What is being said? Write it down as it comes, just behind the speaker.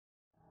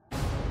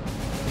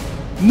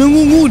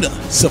Nangunguna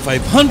sa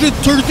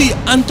 530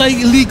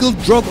 anti-illegal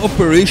drug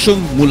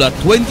operation mula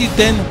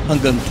 2010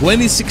 hanggang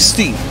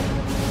 2016.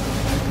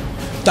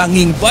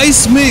 Tanging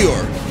Vice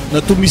Mayor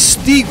na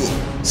tumistigo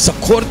sa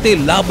korte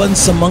laban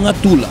sa mga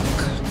tulak.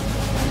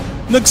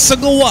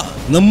 Nagsagawa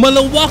ng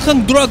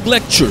malawakang drug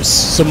lectures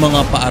sa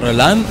mga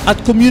paaralan at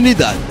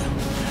komunidad.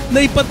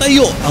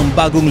 Naipatayo ang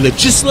bagong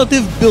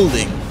legislative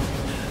building.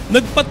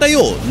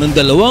 Nagpatayo ng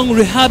 2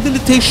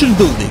 rehabilitation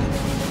building.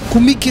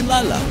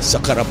 Kumikilala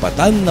sa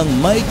karapatan ng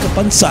may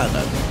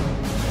kapansanan.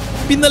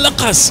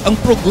 Pinalakas ang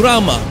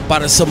programa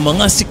para sa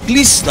mga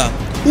siklista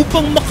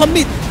upang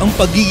makamit ang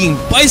pagiging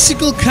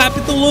bicycle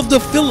capital of the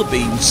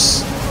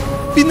Philippines.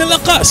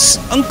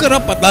 Pinalakas ang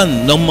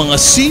karapatan ng mga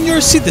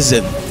senior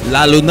citizen,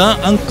 lalo na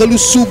ang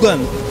kalusugan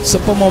sa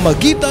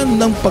pamamagitan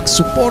ng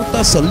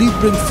pagsuporta sa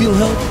libreng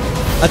PhilHealth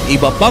at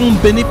iba pang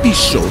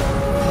benepisyo.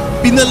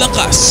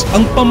 Pinalakas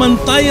ang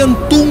pamantayan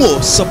tungo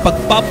sa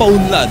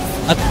pagpapaunlad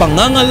at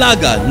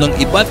pangangalaga ng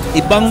iba't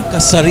ibang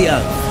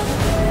kasarian.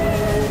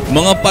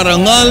 Mga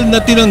parangal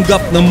na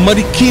tinanggap ng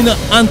Marikina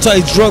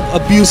Anti-Drug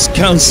Abuse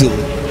Council.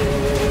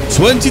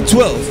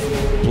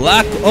 2012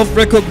 Plaque of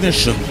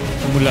Recognition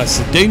mula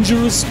sa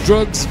Dangerous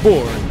Drugs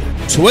Board.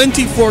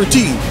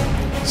 2014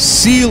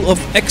 Seal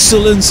of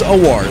Excellence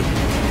Award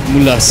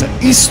mula sa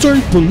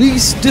Eastern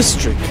Police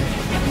District.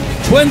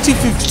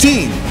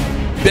 2015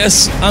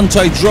 Best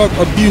Anti-Drug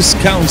Abuse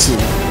Council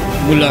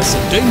mula sa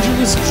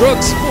Dangerous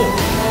Drugs Board.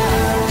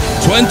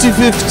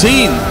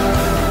 2015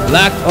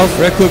 Lack of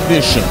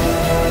Recognition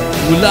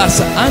mula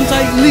sa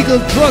Anti-Illegal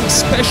Drug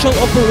Special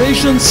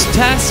Operations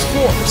Task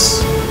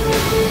Force.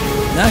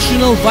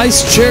 National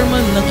Vice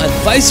Chairman ng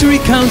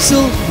Advisory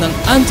Council ng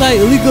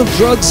Anti-Illegal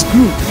Drugs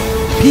Group,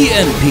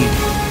 PNP.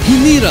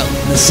 Hinirang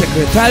na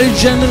Secretary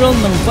General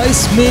ng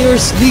Vice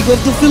Mayors League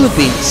of the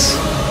Philippines.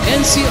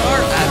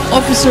 NCR at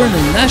Officer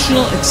ng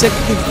National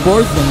Executive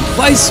Board ng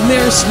Vice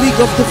Mayors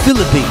League of the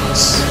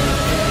Philippines.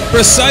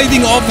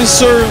 Presiding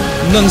Officer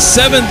ng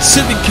 7th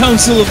City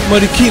Council of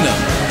Marikina.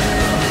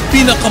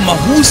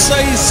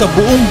 Pinakamahusay sa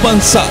buong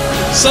bansa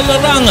sa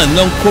larangan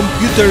ng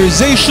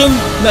computerization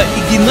na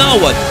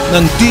iginawad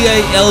ng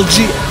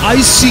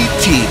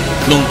DILG-ICT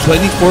noong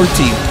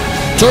 2014.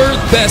 Third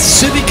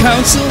Best City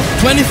Council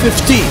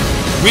 2015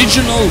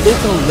 Regional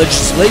Local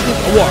Legislative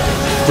Award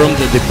from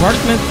the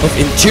Department of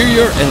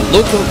Interior and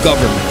Local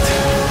Government.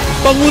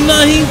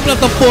 Pangunahing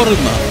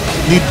plataforma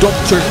ni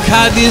Dr.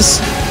 Cadiz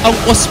ang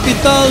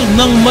Ospital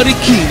ng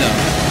Marikina.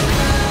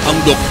 Ang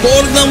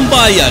doktor ng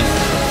bayan,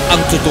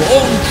 ang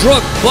totoong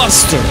drug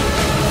buster.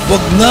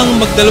 Huwag nang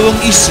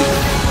magdalawang isip.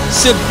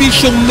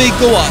 Serbisyong may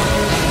gawa,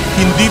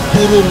 hindi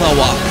puro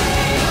ngawa.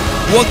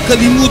 Huwag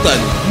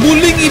kalimutan,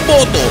 muling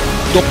iboto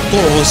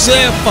Dr. Jose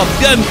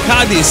Fabian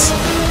Cadiz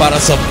para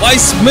sa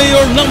Vice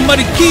Mayor ng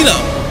Marikina.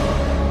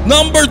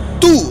 Number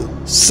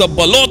 2 sa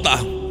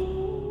balota.